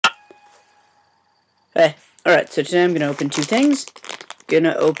Hey, alright, so today I'm going to open two things. Going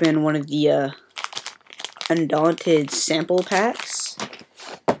to open one of the Undaunted sample packs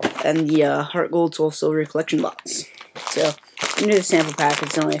and the Heart Gold Soul Silver collection box. So, I'm going to do the sample pack.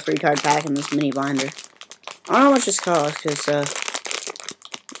 It's only a free card pack in this mini binder. I don't know how much this costs because,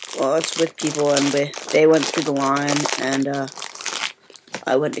 well, it's with people and they went through the line and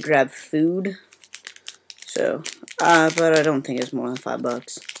I went to grab food. So, but I don't think it's more than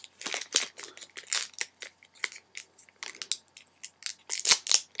 $5.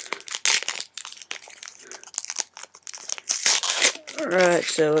 Alright,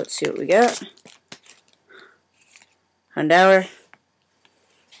 so let's see what we got. Hundauer,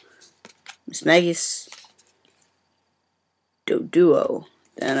 Miss Maggis, Duo,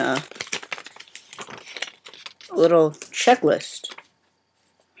 then a little checklist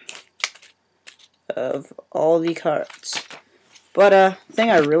of all the cards. But the thing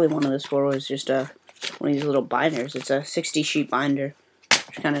I really wanted this for was just one of these little binders. It's a 60 sheet binder,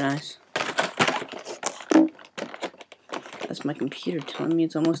 which is kind of nice. That's my computer telling me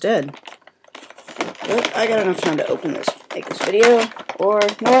it's almost dead. But I got enough time to open this, make this video, or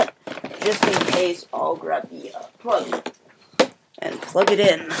you know what? Just in case, I'll grab the plug and plug it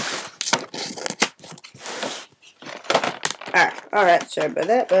in. Alright, sorry about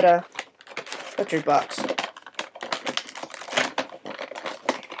that, but collector's box.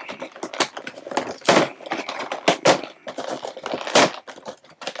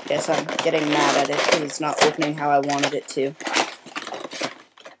 Guess I'm getting mad at it because it's not opening how I wanted it to.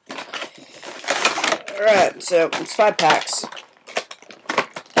 Alright, so it's 5 packs.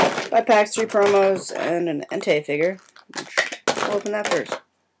 5 packs, 3 promos, and an Entei figure. I'll open that first.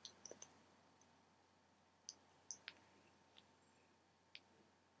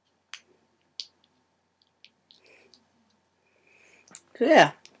 So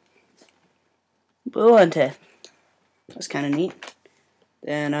yeah. Blue Entei. That's kind of neat.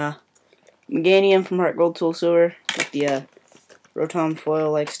 Then, Meganium from Heart Gold Soul Silver with the Rotom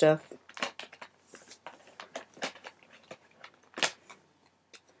foil-like stuff.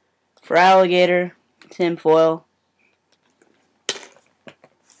 For Alligator, tin foil.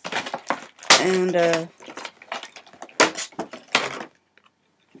 And,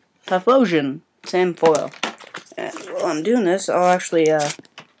 Typhlosion, same foil. And while I'm doing this, I'll actually,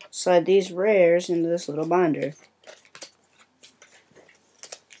 slide these rares into this little binder.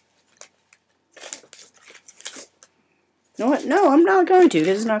 You know what? No, I'm not going to,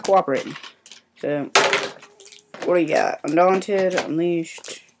 because it's not cooperating. So, what do you got? Undaunted,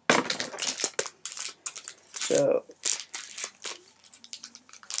 Unleashed. So,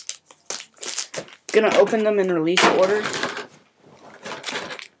 gonna open them in release order.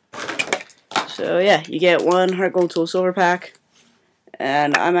 So yeah, you get one Heart Gold Soul Silver pack,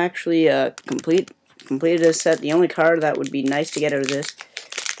 and I'm actually completed this set. The only card that would be nice to get out of this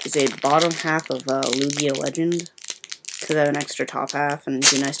is a bottom half of Lugia Legend, because I have an extra top half, and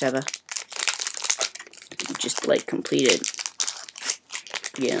it'd be nice to have a just like completed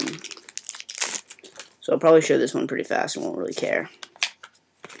again. So I'll probably show this one pretty fast and won't really care.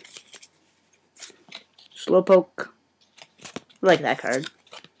 Slowpoke. I like that card.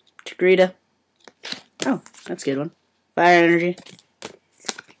 Chikorita. Oh, that's a good one. Fire Energy.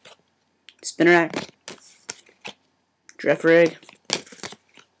 Spinarak. Drefrig.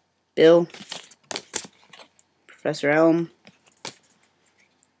 Bill. Professor Elm.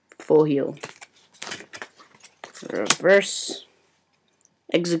 Full Heal. Reverse.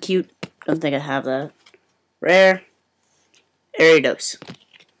 Execute. Don't think I have that. Rare. Ariados.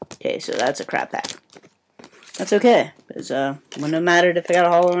 Okay, so that's a crap pack. That's okay, because wouldn't have mattered if I got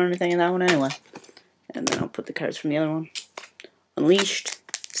a holo or anything in that one anyway. And then I'll put the cards from the other one. Unleashed.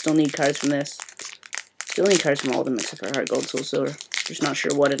 Still need cards from this. Still need cards from all of them except for Heart Gold Soul Silver. Just not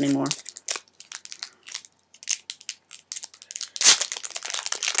sure what anymore.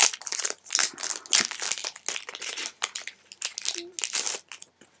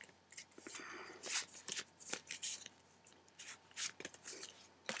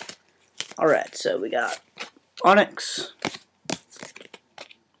 Alright, so we got Onyx,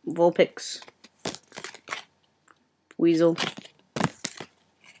 Vulpix, Weasel,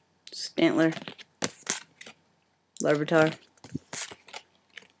 Stantler, Larvitar,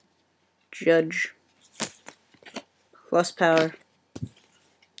 Judge, Plus Power,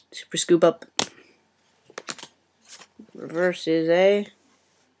 Super Scoop Up. Reverse is a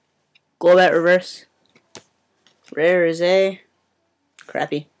Golbat Reverse. Rare is a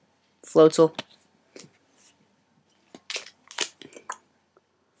crappy Floatzel.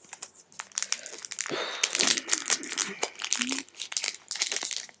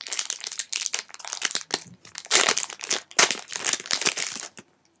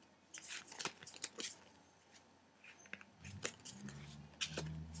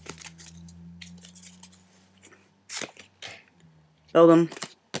 Eldum,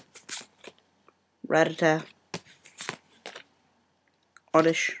 Rattata,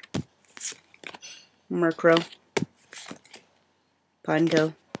 Oddish, Murkrow,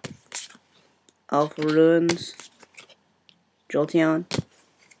 Pineco, Alpha Ruins, Jolteon,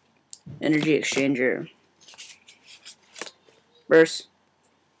 Energy Exchanger, Burst,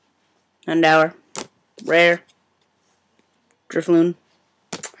 Undower, Rare, Drifloon.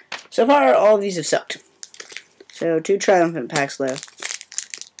 So far, all of these have sucked. So, 2 triumphant packs left.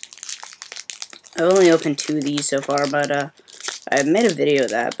 I've only opened 2 of these so far, but I made a video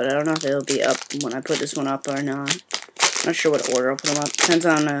of that, but I don't know if it'll be up when I put this one up or not. I'm not sure what order I'll put them up. Depends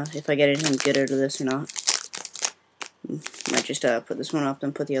on if I get anything good out of this or not. Might just put this one up,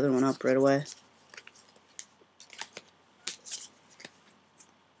 then put the other one up right away.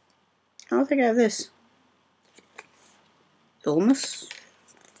 I don't think I have this. Ilmus,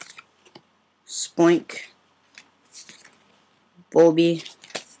 Spoink, Volby,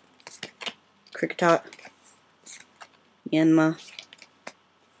 Kricketot, Yanma,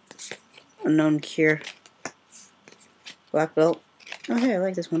 Unknown Cure, Black Belt. Oh hey, I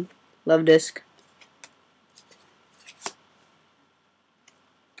like this one. Love Disc.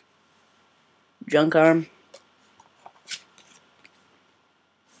 Junk Arm.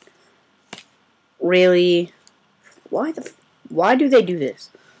 Really? Why do they do this?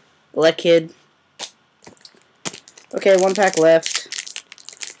 Black Kid. Okay, 1 pack left.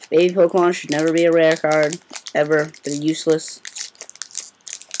 Baby Pokemon should never be a rare card. Ever. They're useless.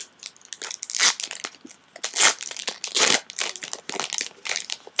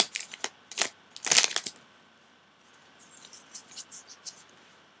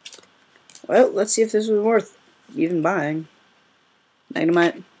 Well, let's see if this was worth even buying.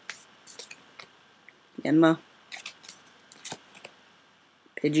 Magnemite. Yanma.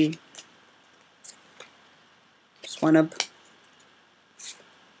 Pidgey. Swinub.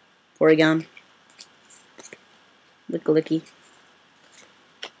 Porygon. Lickilicky.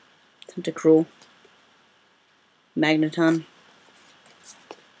 Tentacruel. Magneton.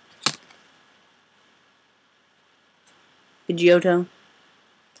 Pidgeotto.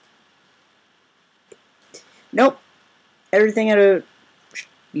 Nope. Everything out of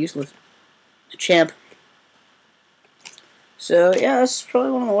useless. Champ. So yeah, that's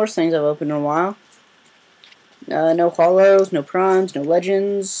probably one of the worst things I've opened in a while. No hollows, no primes, no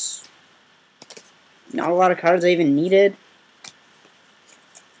legends. Not a lot of cards I even needed.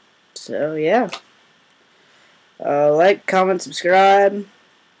 So yeah. Like, comment, subscribe.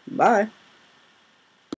 Bye.